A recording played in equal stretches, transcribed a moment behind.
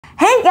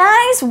Hey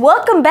guys,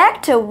 welcome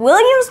back to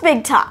William's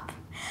Big Top.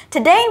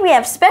 Today we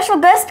have special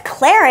guest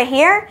Clara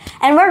here,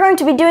 and we're going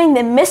to be doing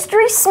the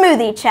Mystery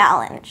Smoothie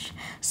Challenge.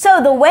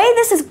 So the way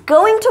this is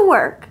going to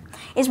work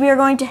is we are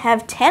going to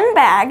have 10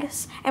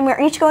 bags, and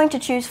we're each going to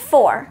choose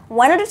 4,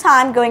 one at a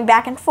time, going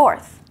back and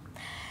forth.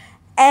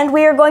 And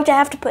we are going to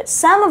have to put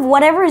some of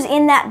whatever is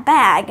in that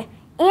bag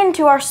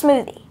into our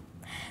smoothie.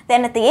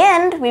 Then at the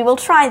end, we will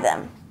try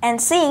them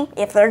and see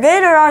if they're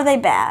good or are they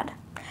bad.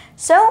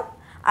 So,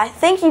 I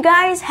think you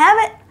guys have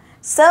it,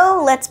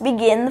 so let's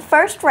begin the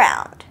first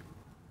round.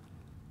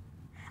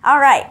 All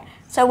right,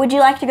 so would you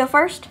like to go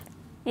first?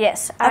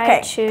 Yes, Okay,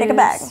 I choose pick a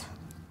bag.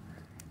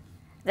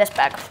 This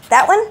bag.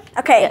 That one?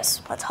 Okay,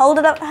 Yes. Let's hold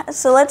it up,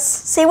 so let's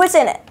see what's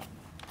in it.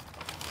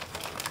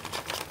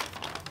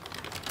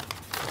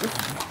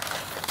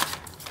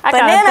 I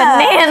got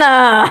a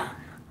banana.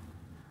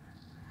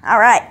 All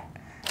right.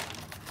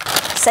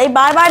 Say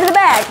bye-bye to the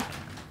bag.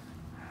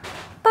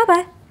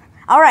 Bye-bye.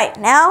 All right,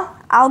 now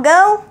I'll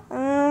go.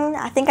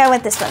 I think I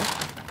went this one.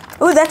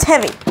 Ooh, that's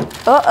heavy.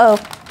 Uh-oh.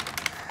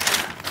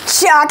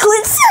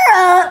 Chocolate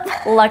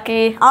syrup.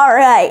 Lucky. All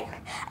right.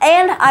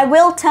 And I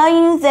will tell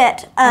you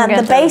that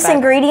the base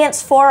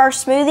ingredients for our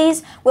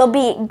smoothies will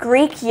be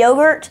Greek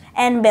yogurt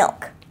and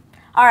milk.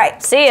 All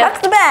right. See ya.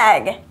 Chuck the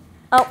bag.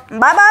 Oh,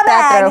 Bye-bye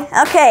bag.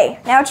 throw. Okay,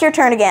 now it's your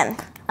turn again.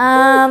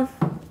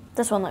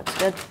 this one looks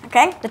good.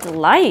 Okay. It's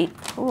light.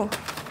 Ooh.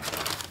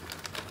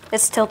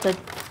 It's tilted.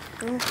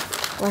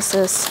 What's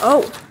this?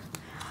 Oh.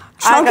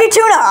 Chunky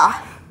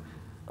tuna.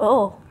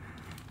 Oh.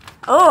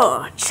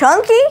 Oh,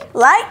 chunky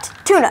light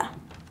tuna.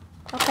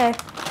 Okay.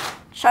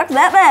 Chuck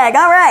that bag.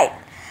 All right.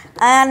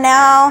 And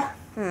now,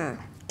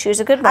 Choose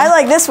a good one. I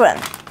like this one.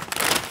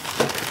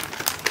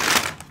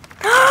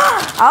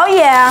 Oh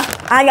yeah,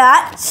 I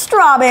got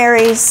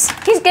strawberries.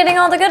 He's getting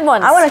all the good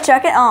ones. I want to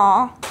chuck it.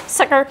 Aw.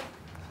 Sucker.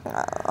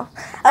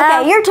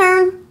 Okay, your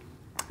turn.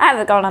 I have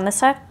it going on this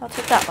side. I'll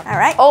take that one. All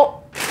right.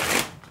 Oh.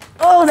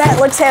 Oh, that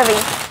looks heavy.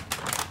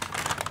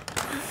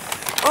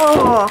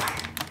 Oh.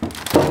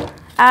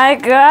 I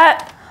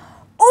got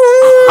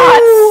Ooh.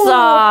 hot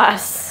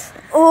sauce.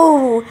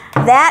 Ooh,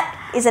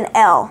 that is an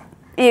L.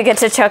 You get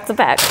to chuck the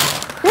bag.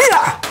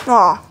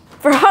 Oh.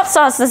 For hot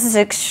sauce, this is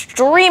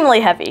extremely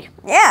heavy.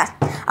 Yeah.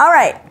 All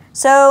right.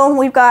 So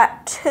we've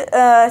got,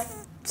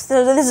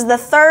 so this is the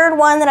third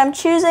one that I'm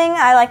choosing.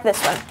 I like this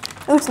one.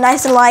 Ooh, it's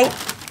nice and light.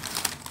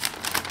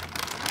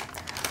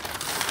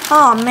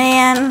 Oh,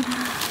 man.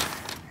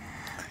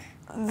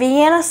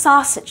 Vienna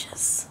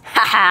sausages.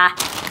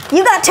 Haha.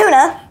 You got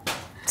tuna,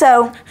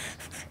 so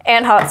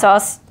And hot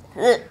sauce.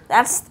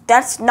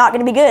 that's not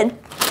going to be good.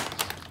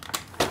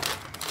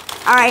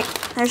 All right,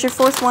 there's your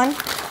fourth one.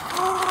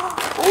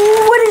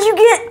 Ooh, what did you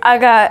get? I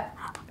got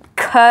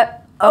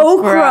cut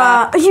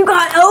okra. You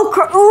got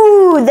okra.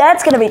 Ooh,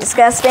 that's going to be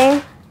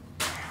disgusting.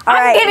 All I'm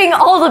right. getting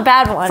all the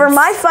bad ones. For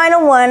my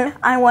final one,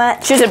 I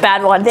want. Choose a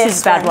bad one. This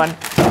Choose a bad one.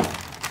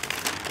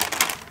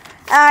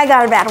 I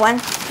got a bad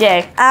one.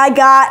 Yay. I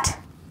got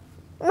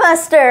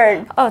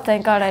mustard. Oh,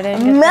 thank God I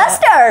didn't get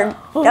Mustard.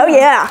 Oh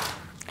yeah.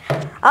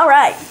 All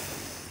right.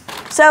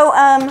 So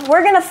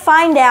we're gonna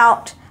find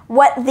out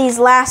what these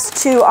last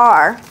two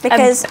are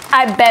because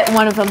I bet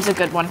one of them's a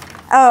good one.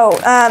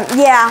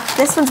 yeah,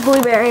 this one's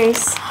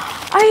blueberries.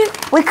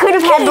 We could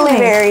have had kidding me?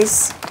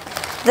 blueberries.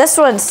 This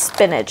one's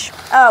spinach.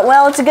 Oh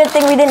well, it's a good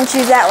thing we didn't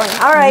choose that one.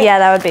 All right. Yeah,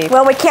 that would be.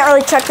 Well, we can't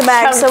really chuck the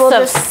bag, so we'll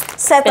Chunks of just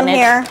set them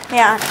spinach. here.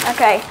 Yeah.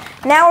 Okay.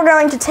 Now we're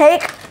going to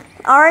take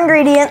our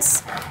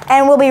ingredients,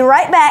 and we'll be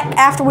right back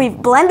after we've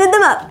blended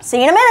them up. See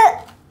you in a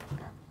minute.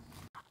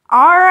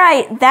 All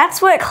right,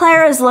 that's what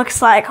Clara's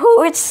looks like.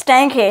 Ooh, it's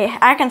stanky.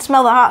 I can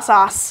smell the hot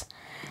sauce.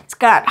 It's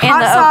got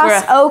hot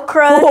sauce,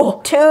 okra,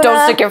 tuna,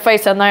 Don't stick your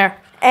face in there.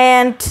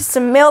 and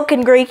some milk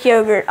and Greek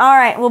yogurt. All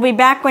right, we'll be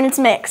back when it's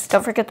mixed.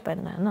 Don't forget the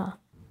banana.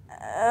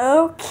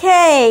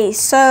 Okay,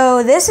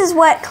 so this is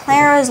what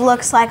Clara's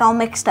looks like all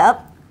mixed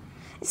up.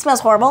 It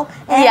smells horrible.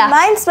 And Yeah.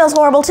 mine smells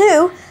horrible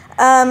too.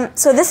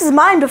 So this is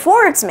mine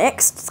before it's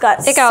mixed. It's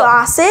got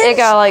sausage. It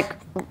got like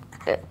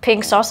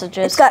pink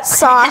sausages. It's got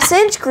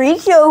sausage,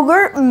 Greek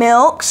yogurt,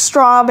 milk,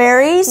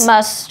 strawberries,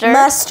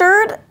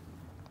 mustard,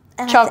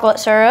 and chocolate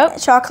syrup.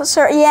 chocolate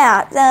syrup.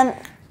 Yeah.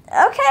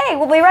 Okay,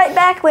 we'll be right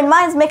back when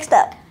mine's mixed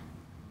up.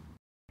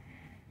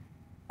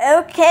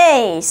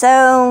 Okay,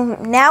 so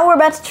now we're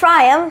about to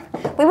try them.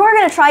 We were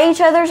going to try each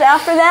other's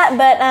after that,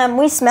 but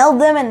we smelled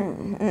them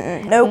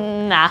and nope.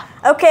 Nah.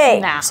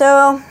 Okay, Nah.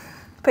 so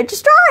put your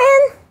straw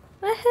in.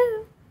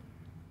 Woohoo.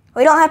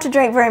 We don't have to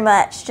drink very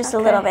much, just a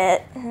little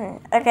bit.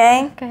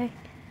 Okay? Okay.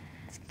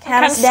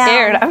 Count I'm us down.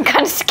 scared. I'm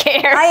kind of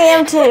scared. I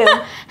am too.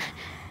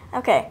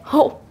 Okay.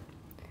 Oh.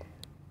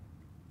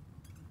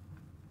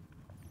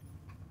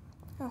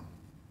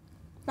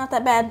 Not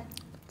that bad.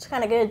 It's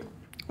kind of good.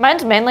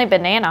 Mine's mainly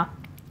banana.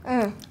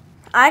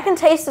 I can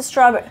taste the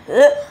strawberry.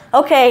 Ugh.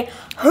 Okay.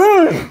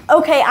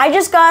 Okay, I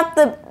just got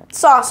the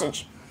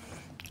sausage.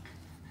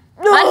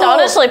 Mine's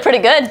honestly pretty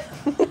good.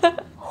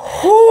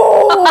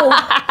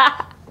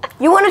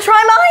 You want to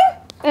try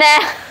mine?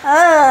 Nah.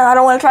 I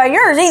don't want to try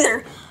yours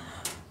either.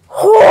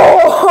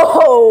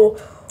 Oh,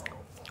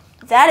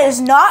 that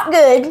is not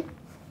good.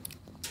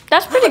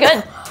 That's pretty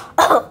good.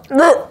 Oh,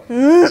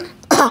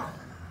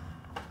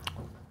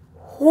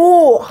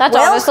 That's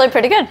honestly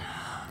pretty good.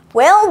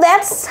 Well,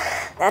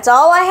 that's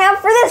all I have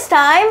for this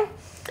time.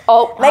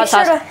 Oh, Make hot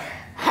sure sauce. to.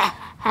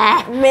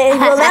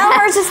 Well, now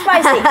hers is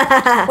spicy.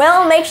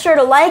 Well, make sure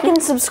to like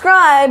and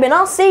subscribe, and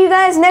I'll see you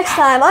guys next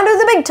time under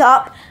the big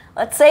top.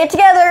 Let's say it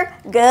together.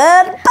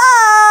 Goodbye.